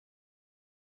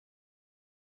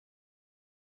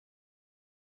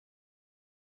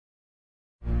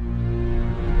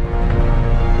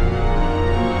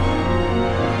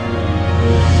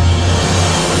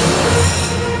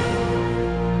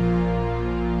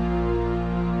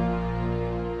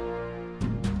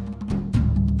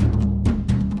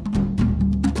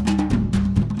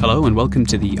Hello and welcome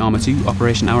to the Arma 2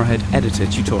 Operation Arrowhead Editor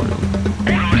tutorial.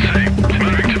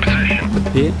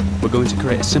 Here, we're going to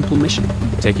create a simple mission,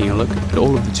 taking a look at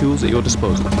all of the tools at your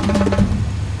disposal.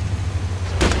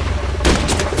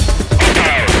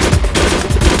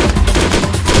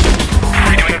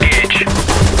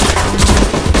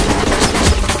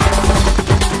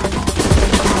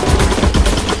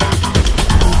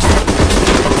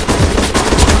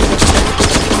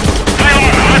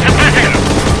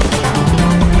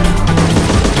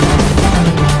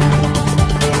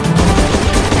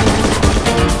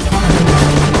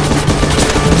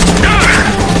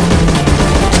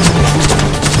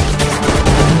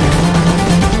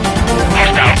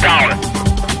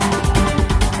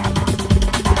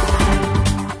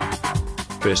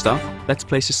 First off, let's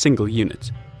place a single unit.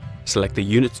 Select the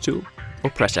Unit tool or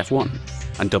press F1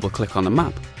 and double click on the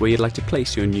map where you'd like to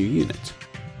place your new unit.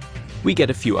 We get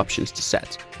a few options to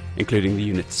set, including the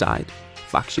unit side,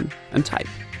 faction and type.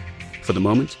 For the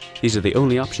moment, these are the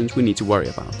only options we need to worry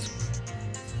about.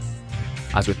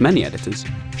 As with many editors,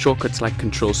 shortcuts like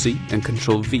Ctrl-C and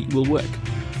Ctrl-V will work.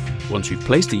 Once we've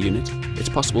placed a unit, it's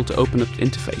possible to open up the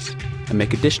interface and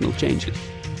make additional changes.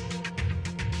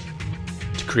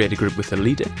 Create a group with a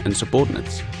leader and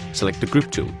subordinates, select the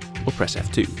Group tool or press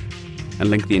F2 and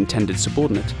link the intended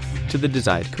subordinate to the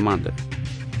desired commander.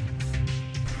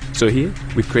 So here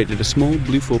we've created a small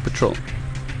Blue 4 patrol.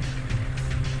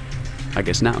 I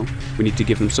guess now we need to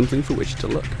give them something for which to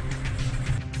look.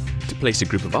 To place a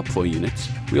group of Op4 units,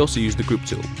 we also use the Group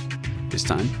tool, this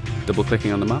time double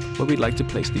clicking on the map where we'd like to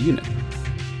place the unit.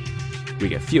 We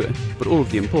get fewer but all of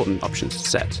the important options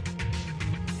set.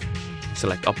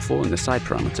 Select Op4 in the side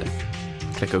parameter,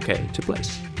 click OK to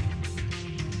place.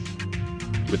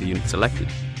 With the unit selected,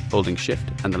 holding Shift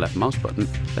and the left mouse button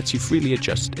lets you freely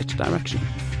adjust its direction.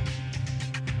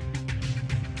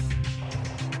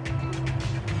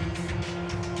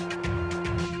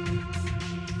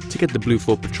 To get the Blue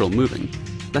 4 patrol moving,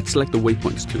 let's select the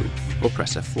Waypoints tool or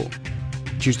press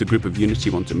F4. Choose the group of units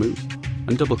you want to move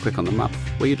and double click on the map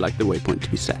where you'd like the waypoint to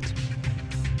be set.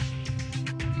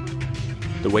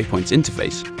 The Waypoints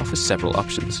interface offers several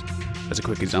options. As a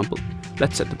quick example,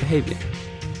 let's set the behavior.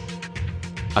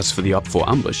 As for the Op4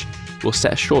 ambush, we'll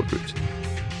set a short route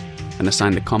and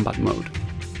assign the combat mode.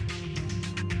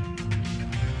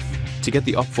 To get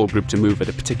the Op4 group to move at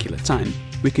a particular time,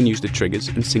 we can use the Triggers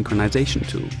and Synchronization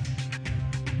tool.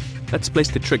 Let's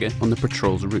place the trigger on the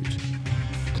patrol's route.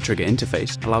 The trigger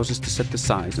interface allows us to set the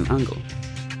size and angle.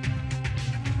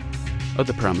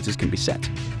 Other parameters can be set.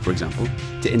 For example,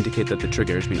 to indicate that the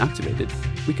trigger has been activated,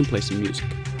 we can play some music.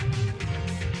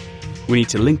 We need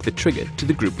to link the trigger to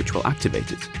the group which will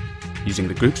activate it. Using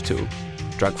the Groups tool,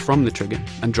 drag from the trigger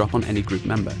and drop on any group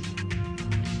member.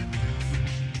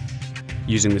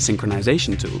 Using the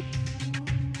Synchronization tool,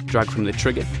 drag from the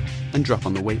trigger and drop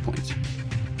on the waypoint.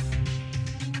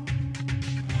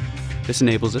 This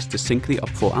enables us to sync the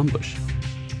Op4 ambush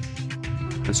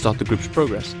and start the group's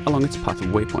progress along its path of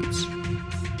waypoints.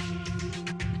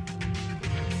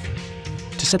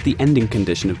 To set the ending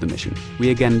condition of the mission,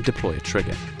 we again deploy a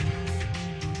trigger.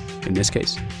 In this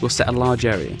case, we'll set a large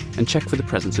area and check for the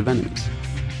presence of enemies.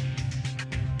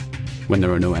 When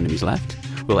there are no enemies left,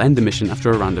 we'll end the mission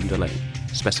after a random delay,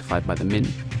 specified by the min,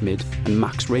 mid, and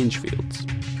max range fields.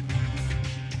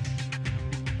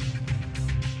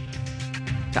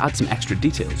 To add some extra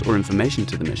details or information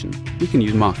to the mission, we can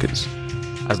use markers.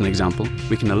 As an example,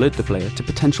 we can alert the player to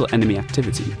potential enemy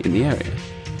activity in the area.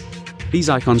 These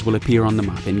icons will appear on the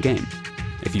map in-game.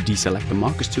 If you deselect the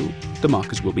Markers tool, the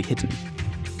markers will be hidden.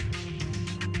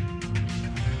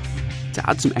 To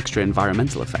add some extra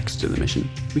environmental effects to the mission,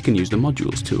 we can use the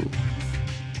Modules tool.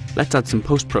 Let's add some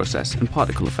post-process and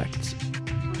particle effects.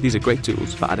 These are great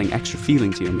tools for adding extra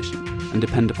feeling to your mission and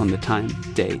depend upon the time,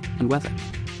 day, and weather.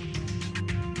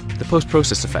 The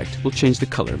post-process effect will change the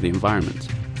color of the environment.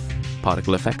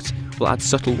 Particle effects will add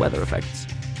subtle weather effects,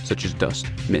 such as dust,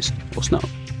 mist, or snow,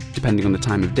 depending on the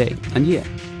time of day and year.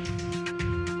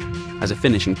 As a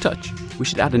finishing touch, we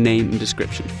should add a name and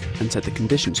description and set the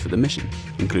conditions for the mission,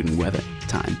 including weather,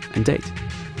 time, and date.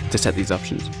 To set these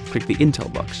options, click the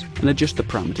Intel box and adjust the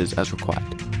parameters as required.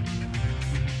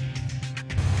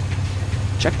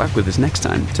 Check back with us next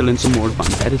time to learn some more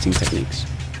advanced editing techniques,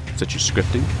 such as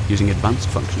scripting using advanced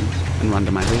functions and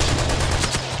randomization.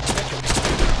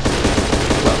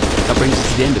 Well, that brings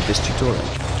us to the end of this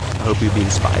tutorial. I hope you'll be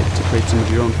inspired to create some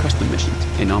of your own custom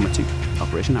missions in Arma 2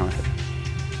 Operation Arrowhead.